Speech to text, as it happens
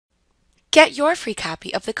Get your free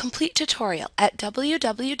copy of the complete tutorial at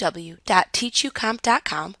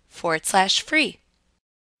www.teachucomp.com/free.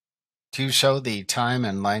 To show the time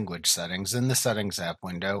and language settings in the Settings app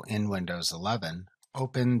window in Windows 11,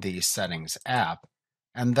 open the Settings app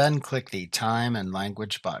and then click the Time and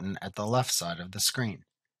Language button at the left side of the screen.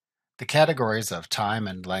 The categories of time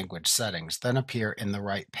and language settings then appear in the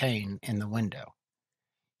right pane in the window.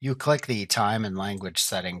 You click the time and language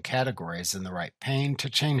setting categories in the right pane to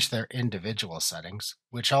change their individual settings,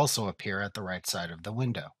 which also appear at the right side of the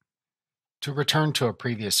window. To return to a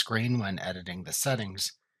previous screen when editing the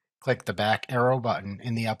settings, click the back arrow button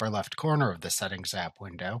in the upper left corner of the Settings app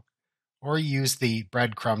window, or use the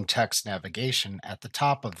breadcrumb text navigation at the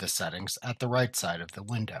top of the settings at the right side of the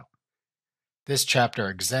window. This chapter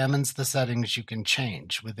examines the settings you can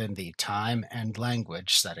change within the time and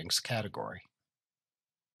language settings category.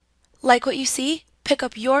 Like what you see? Pick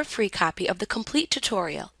up your free copy of the complete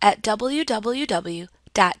tutorial at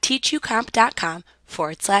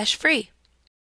www.teachucomp.com/free.